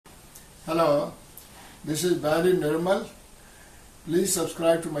Hello, this is Barry Nirmal. Please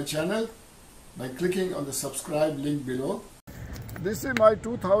subscribe to my channel by clicking on the subscribe link below. This is my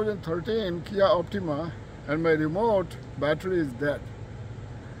 2013 Kia Optima and my remote battery is dead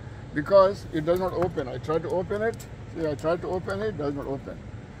because it does not open. I tried to open it, it does not open.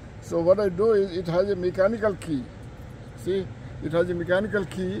 So what I do is it has a mechanical key. See, it has a mechanical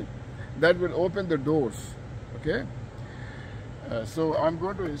key that will open the doors, okay? So I'm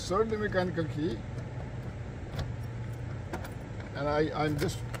going to insert the mechanical key, and I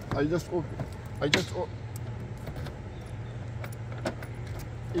just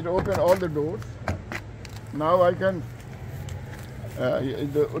it opened all the doors. Now I can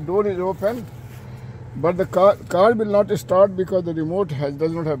the door is open, but the car will not start because the remote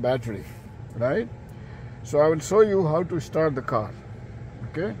does not have battery, right? So I will show you how to start the car,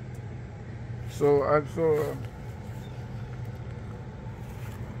 okay?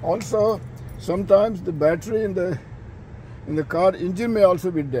 Also, sometimes the battery in the car engine may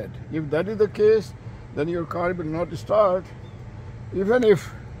also be dead. If that is the case, then your car will not start, even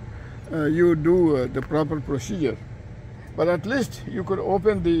if you do the proper procedure. But at least you could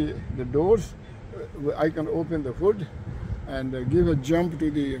open the doors. I can open the hood and give a jump to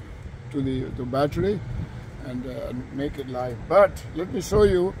the battery and make it live. But let me show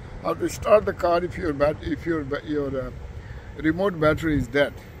you how to start the car if your remote battery is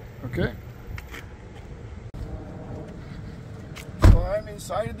dead. Okay. So I'm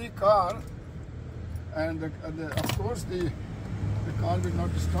inside the car, and of course the car will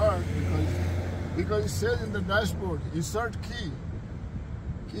not start because it says in the dashboard, insert key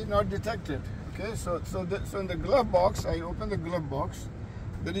not detected. Okay. So in the glove box, I open the glove box.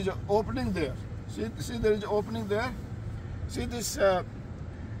 There is an opening there. See there is an opening there. See this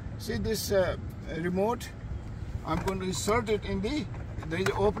remote. I'm going to insert it in there is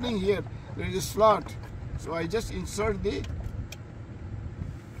an opening here. There is a slot. So I just insert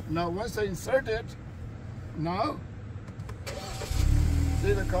now once I insert it, now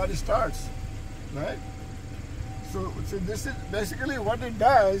see the car starts, right? So this is basically what it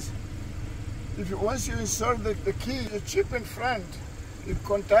does. Once you insert the key, the chip in front, it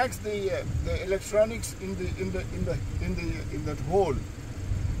contacts the electronics in that hole,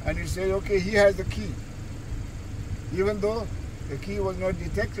 and it says, okay, he has the key, even though the key was not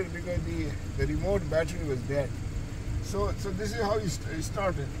detected because the remote battery was dead. So this is how it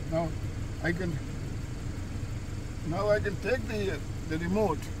started. Now I can take the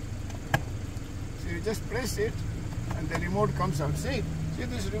remote. So you just press it, and the remote comes out. See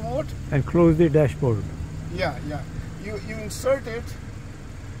this remote? And close the dashboard. Yeah. You insert it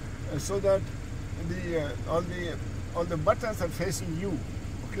so that all the buttons are facing you,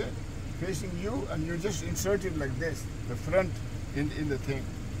 okay? Facing you, and you just insert it like this, the front in the thing,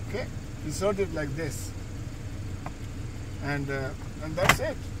 okay? Insert it like this, and that's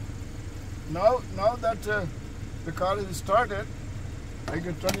it. Now that the car is started, I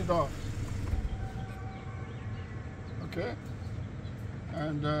can turn it off, okay?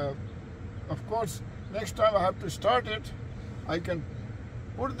 And of course, next time I have to start it, I can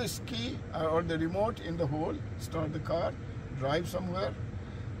put this key or the remote in the hole, start the car, drive somewhere,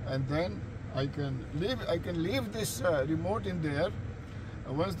 and then I can leave this remote in there.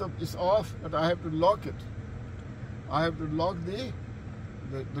 Once it's off, but I have to lock it. I have to lock the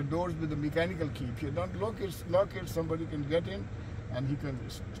doors with the mechanical key. If you don't lock it, somebody can get in and he can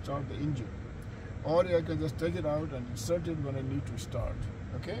start the engine. Or I can just take it out and insert it when I need to start.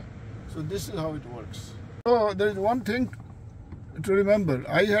 Okay? So this is how it works. So there is one thing to remember.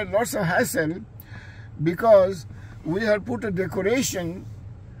 I had lots of hassle because we had put a decoration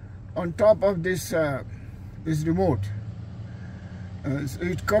on top of this remote. So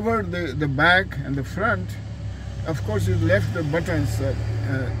it covered the back and the front. Of course, it left the buttons,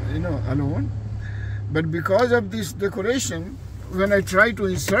 alone. But because of this decoration, when I tried to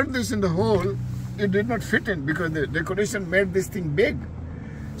insert this in the hole, it did not fit in because the decoration made this thing big.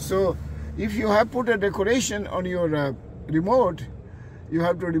 So if you have put a decoration on your remote, you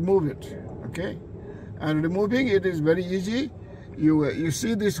have to remove it, okay? And removing it is very easy. You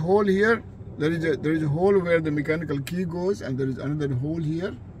see this hole here. There is a hole where the mechanical key goes, and there is another hole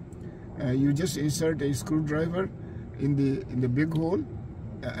here. You just insert a screwdriver in the big hole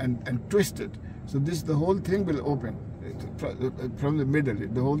and twist it. So the whole thing will open from the middle.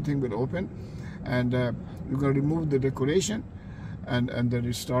 The whole thing will open, and you can remove the decoration, and then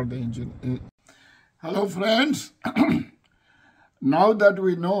you start the engine. Hello, friends. Now that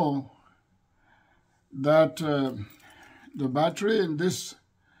we know that the battery in this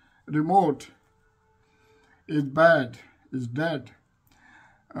remote is bad, is dead,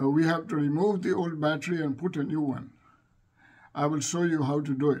 we have to remove the old battery and put a new one. I will show you how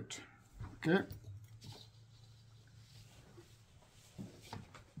to do it. Okay.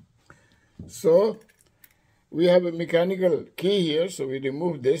 So we have a mechanical key here, so we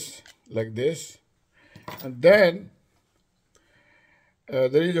remove this like this, and then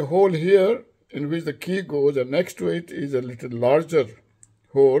there is a hole here in which the key goes, and next to it is a little larger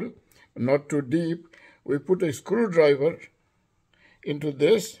hole, not too deep. We put a screwdriver into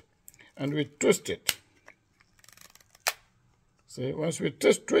this and we twist it. See, once we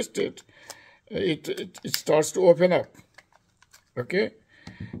twist it, it starts to open up. Okay,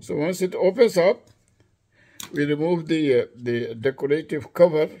 so once it opens up, we remove the decorative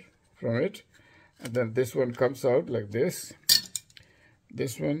cover from it, and then this one comes out like this.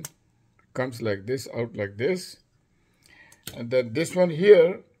 This one comes like this, out like this, and then this one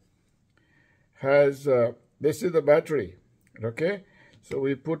here has this is the battery. Okay, so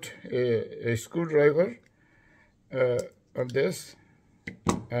we put a screwdriver on this,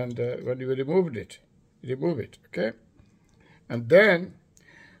 and when you remove it, okay, and then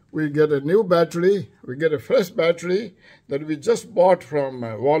we get a new battery. We get a fresh battery that we just bought from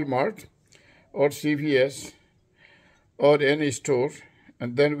Walmart or CVS or any store,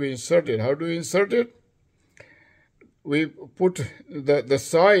 and then we insert it. How do we insert it? We put the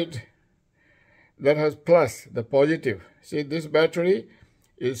side that has plus, the positive. See, this battery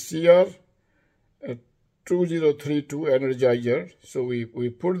is CR2032 Energizer. So we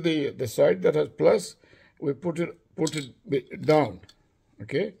put the side that has plus, we put it down,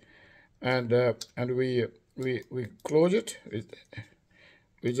 okay, and we close it.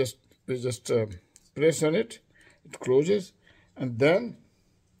 We just press on it. It closes, and then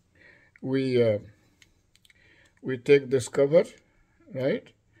we take this cover,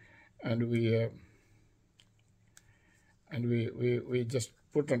 right, and we just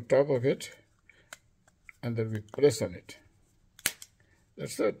put on top of it, and then we press on it.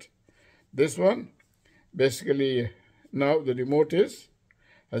 That's it. This one, basically, now the remote has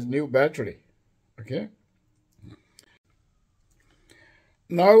new battery. Okay.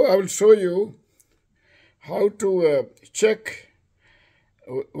 Now I will show you how to check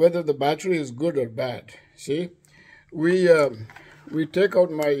whether the battery is good or bad. See, we take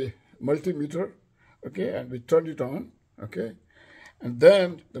out my multimeter, okay, and we turn it on, okay, and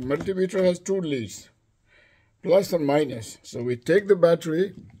then the multimeter has two leads, plus and minus. So we take the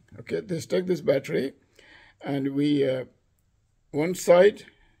battery, okay, take this battery, and we one side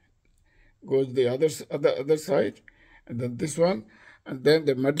goes the other side, and then this one, and then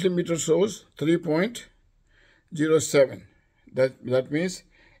the multimeter shows 3.07. That means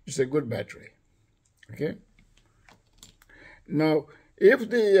it's a good battery. Okay. Now, if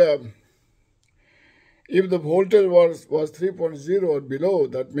the voltage was 3.0 or below,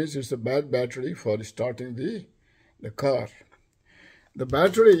 that means it's a bad battery for starting the car. The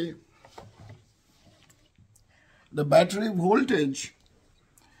battery voltage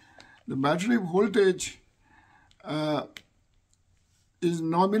is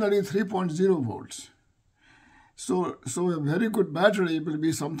nominally 3.0 volts. So a very good battery will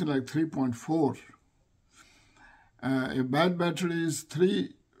be something like 3.4. A bad battery is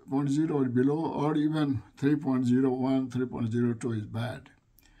 3.0 or below, or even 3.01, 3.02 is bad.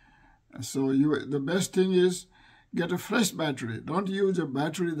 So the best thing is get a fresh battery. Don't use a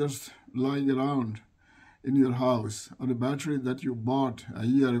battery that's lying around in your house, or a battery that you bought a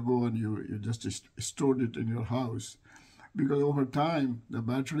year ago and you just stored it in your house, because over time the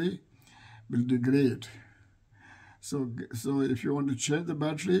battery will degrade. So if you want to change the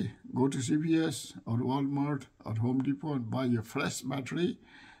battery, go to CVS or Walmart or Home Depot and buy a fresh battery,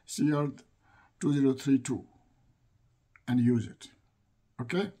 CR2032, and use it.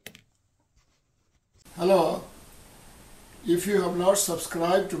 Okay? Hello. If you have not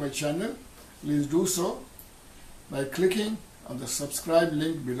subscribed to my channel, please do so by clicking on the subscribe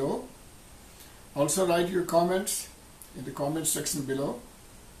link below. Also write your comments in the comment section below.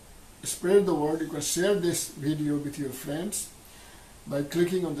 Spread the word. You can share this video with your friends by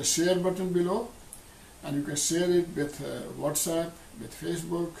clicking on the share button below, and you can share it with WhatsApp, with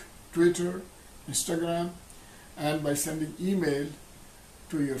Facebook, Twitter, Instagram, and by sending email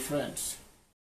to your friends.